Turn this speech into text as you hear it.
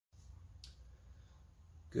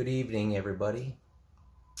Good evening, everybody.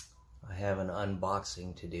 I have an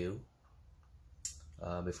unboxing to do.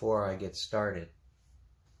 Before I get started,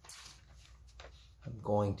 I'm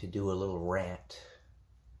going to do a little rant,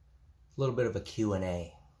 a little bit of a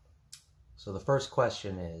Q&A. So the first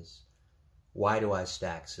question is, why do I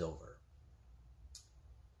stack silver?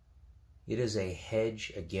 It is a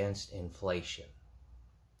hedge against inflation.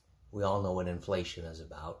 We all know what inflation is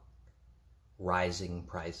about, rising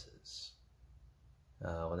prices.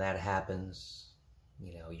 When that happens,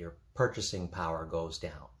 your purchasing power goes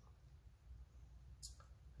down.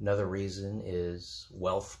 Another reason is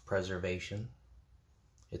wealth preservation.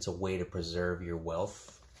 It's a way to preserve your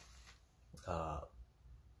wealth.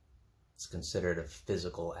 It's considered a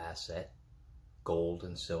physical asset, gold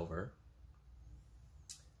and silver.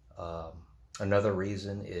 Another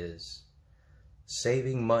reason is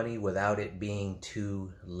saving money without it being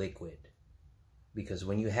too liquid. Because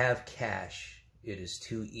when you have cash, it is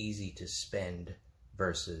too easy to spend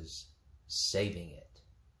versus saving it.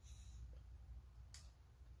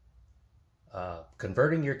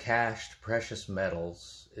 Converting your cash to precious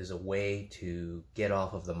metals is a way to get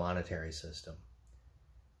off of the monetary system,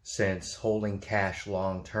 since holding cash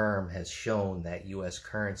long term has shown that U.S.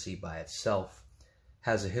 currency by itself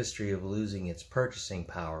has a history of losing its purchasing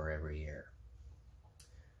power every year.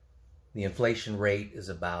 The inflation rate is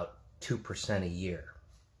about 2% a year.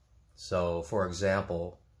 So, for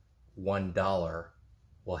example, $1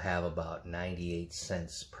 will have about 98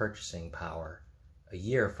 cents purchasing power a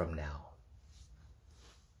year from now.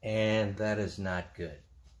 And that is not good.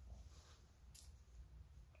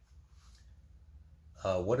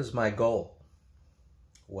 What is my goal?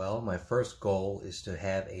 Well, my first goal is to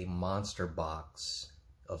have a monster box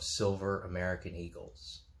of silver American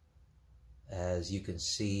Eagles. As you can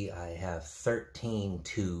see, I have 13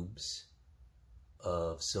 tubes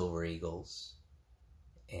of silver eagles,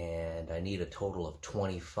 and I need a total of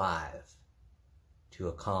 25 to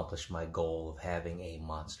accomplish my goal of having a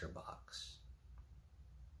monster box.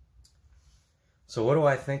 So what do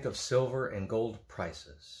I think of silver and gold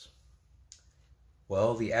prices?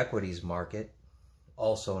 Well, the equities market,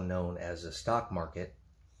 also known as the stock market,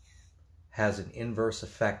 has an inverse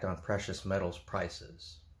effect on precious metals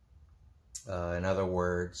prices. In other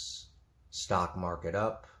words, stock market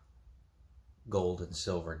up, gold and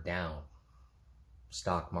silver down.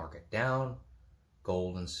 Stock market down,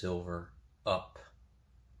 gold and silver up.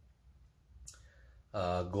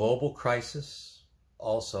 Global crisis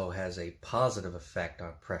also has a positive effect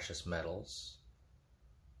on precious metals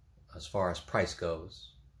as far as price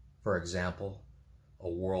goes. For example, a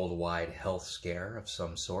worldwide health scare of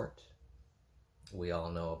some sort. We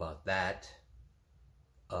all know about that.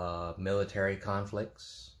 Military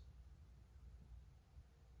conflicts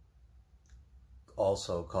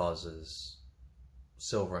also causes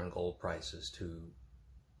silver and gold prices to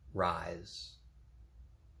rise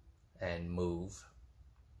and move.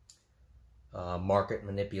 Market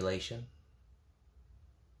manipulation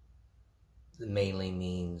mainly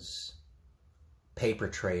means paper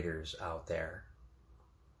traders out there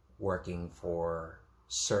working for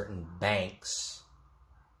certain banks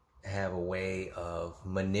have a way of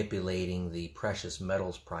manipulating the precious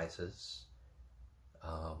metals prices.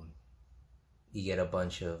 You get a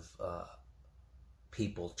bunch of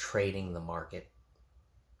people trading the market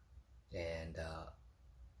and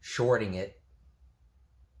shorting it,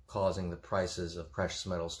 causing the prices of precious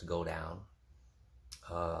metals to go down.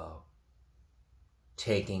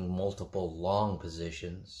 Taking multiple long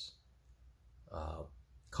positions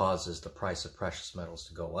causes the price of precious metals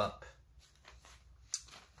to go up.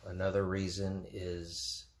 Another reason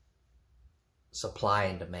is supply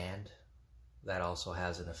and demand. That also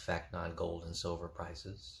has an effect on gold and silver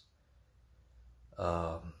prices.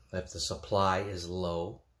 If the supply is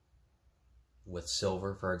low, with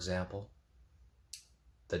silver, for example,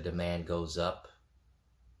 the demand goes up,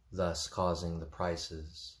 thus causing the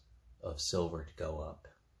prices of silver to go up.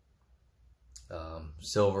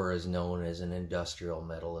 Silver is known as an industrial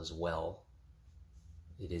metal as well.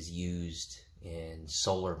 It is used in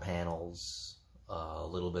solar panels, a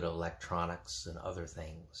little bit of electronics and other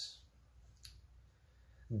things.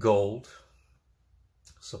 Gold,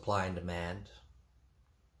 supply and demand,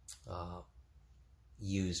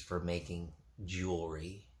 used for making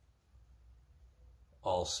jewelry.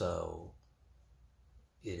 Also,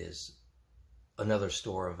 it is another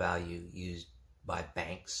store of value used by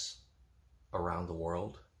banks around the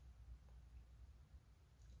world.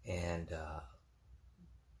 And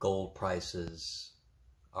gold prices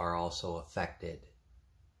are also affected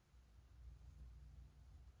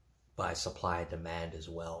by supply and demand as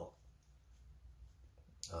well.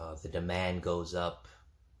 The demand goes up,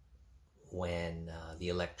 when the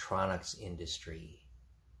electronics industry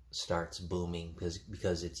starts booming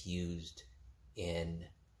because it's used in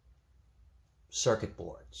circuit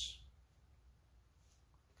boards.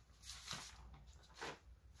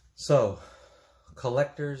 So,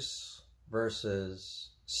 collectors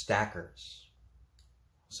versus stackers.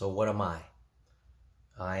 So what am I?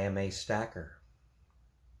 I am a stacker.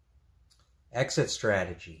 Exit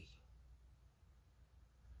strategy.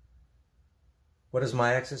 What is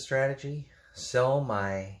my exit strategy? Sell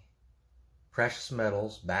my precious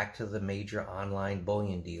metals back to the major online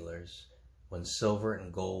bullion dealers when silver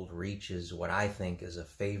and gold reaches what I think is a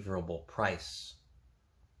favorable price.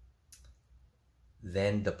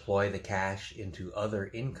 Then deploy the cash into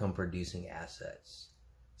other income-producing assets,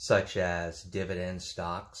 such as dividend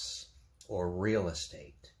stocks or real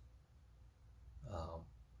estate.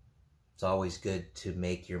 It's always good to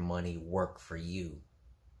make your money work for you,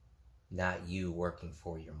 not you working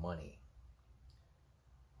for your money.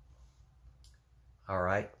 All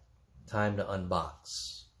right, time to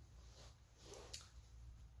unbox.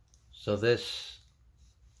 So this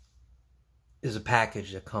is a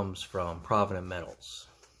package that comes from Provident Metals.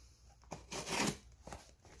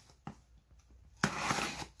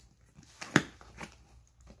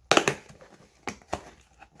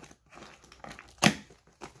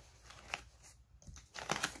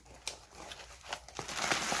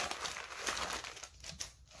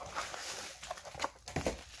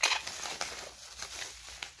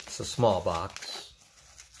 It's a small box.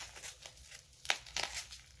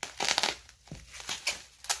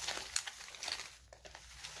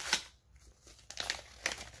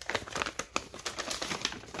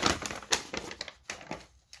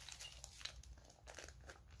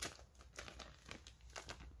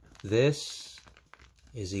 This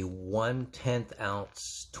is a 1/10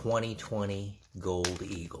 ounce 2020 gold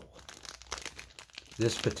eagle.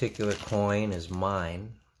 This particular coin is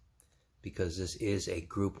mine because this is a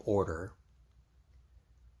group order.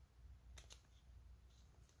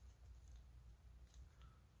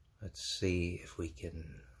 Let's see if we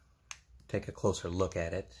can take a closer look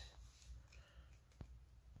at it.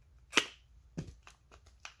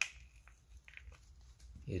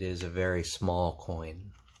 It is a very small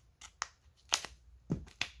coin.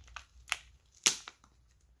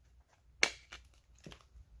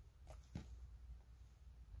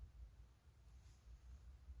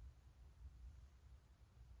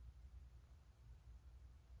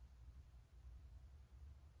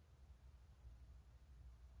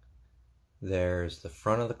 There's the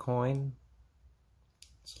front of the coin.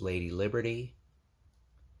 It's Lady Liberty.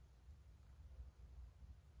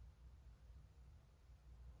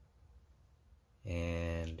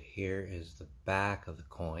 And here is the back of the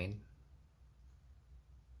coin.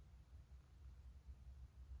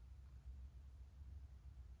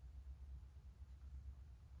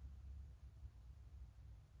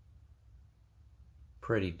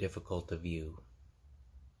 Pretty difficult to view.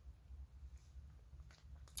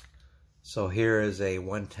 So here is a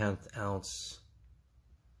 1/10 ounce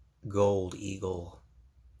gold eagle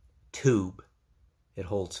tube. It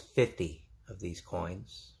holds 50 of these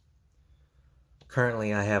coins.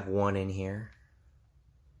 Currently I have one in here.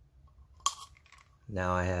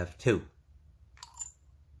 Now I have two.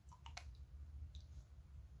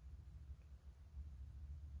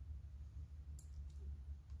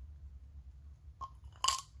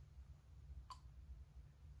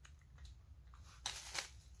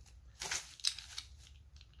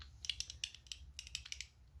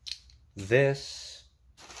 This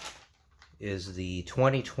is the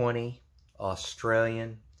 2020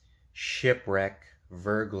 Australian Shipwreck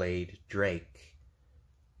Verglude Draek.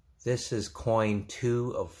 This is coin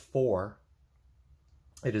 2 of 4.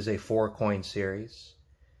 It is a 4-coin series,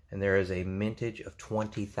 and there is a mintage of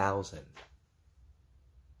 20,000.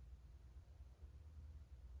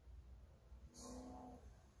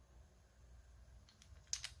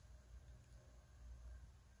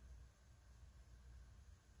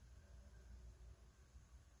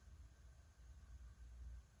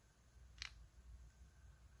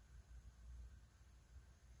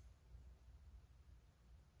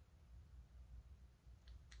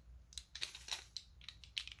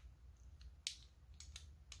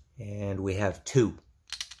 And we have 2.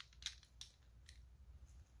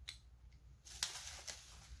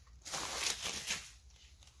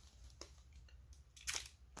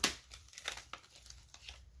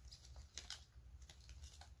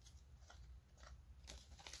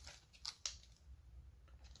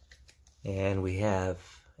 And we have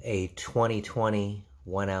a 2020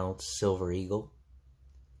 1-ounce silver eagle.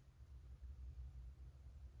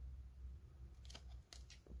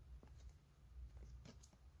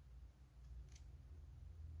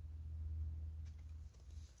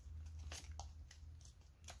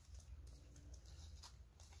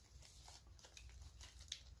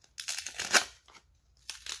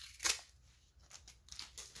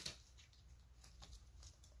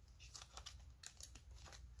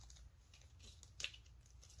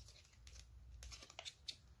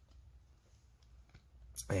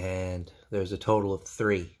 And there's a total of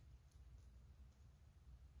 3.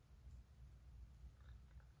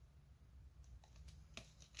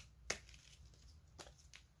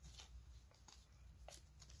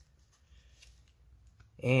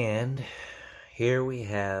 And here we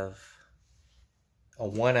have a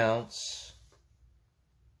 1 ounce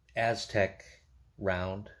Aztec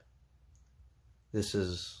round. This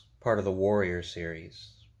is part of the Warrior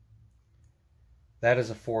series. That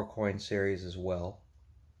is a 4-coin series as well.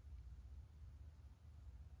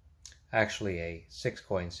 Actually, a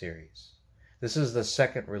 6-coin series. This is the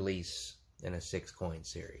second release in a 6-coin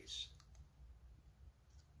series.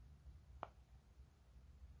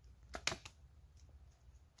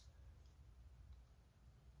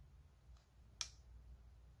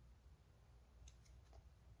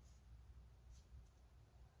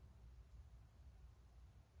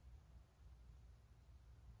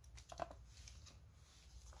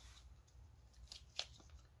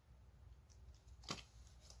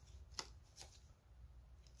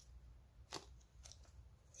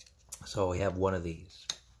 So we have one of these.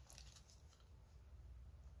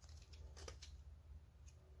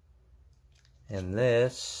 And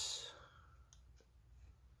this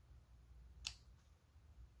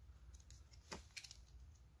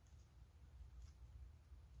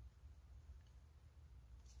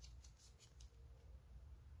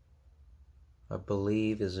I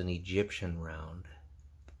believe is an Egyptian round.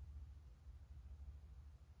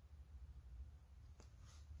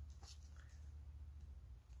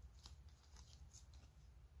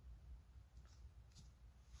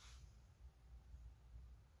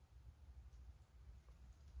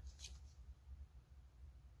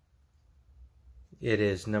 It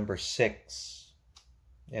is number 6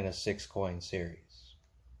 in a 6-coin series.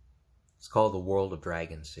 It's called the World of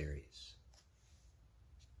Dragons series.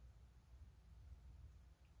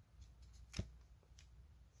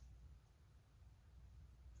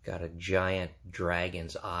 Got a giant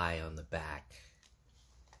dragon's eye on the back.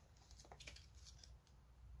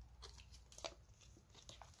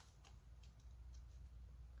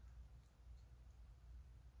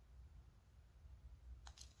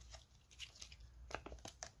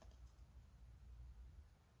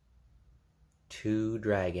 Two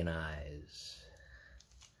dragon eyes.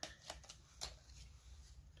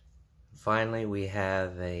 Finally, we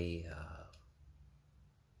have a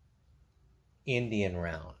Indian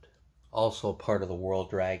round, also part of the World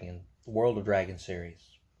of Dragon series.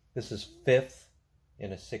 This is 5th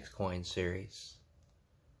in a 6-coin series.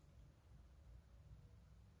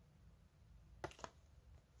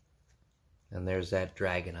 And there's that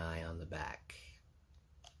dragon eye on the back.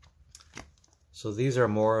 So these are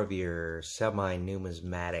more of your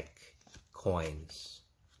semi-numismatic coins.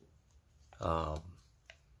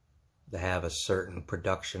 They have a certain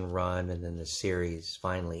production run and then the series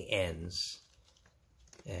finally ends.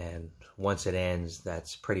 And once it ends,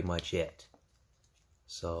 that's pretty much it.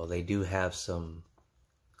 So they do have some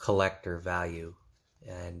collector value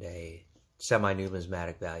and a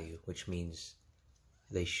semi-numismatic value, which means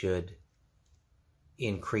they should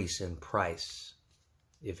increase in price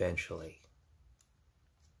eventually.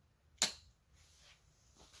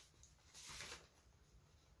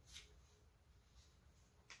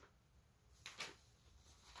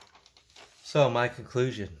 So my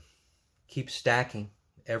conclusion, keep stacking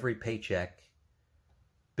every paycheck,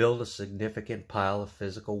 build a significant pile of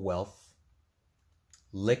physical wealth,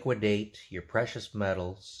 liquidate your precious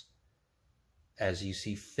metals as you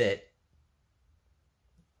see fit,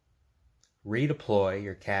 redeploy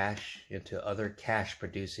your cash into other cash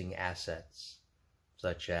producing assets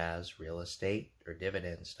such as real estate or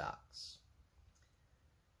dividend stocks.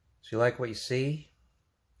 If you like what you see,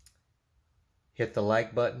 hit the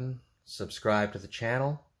like button. Subscribe to the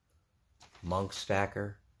channel. Monk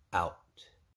Stacker out.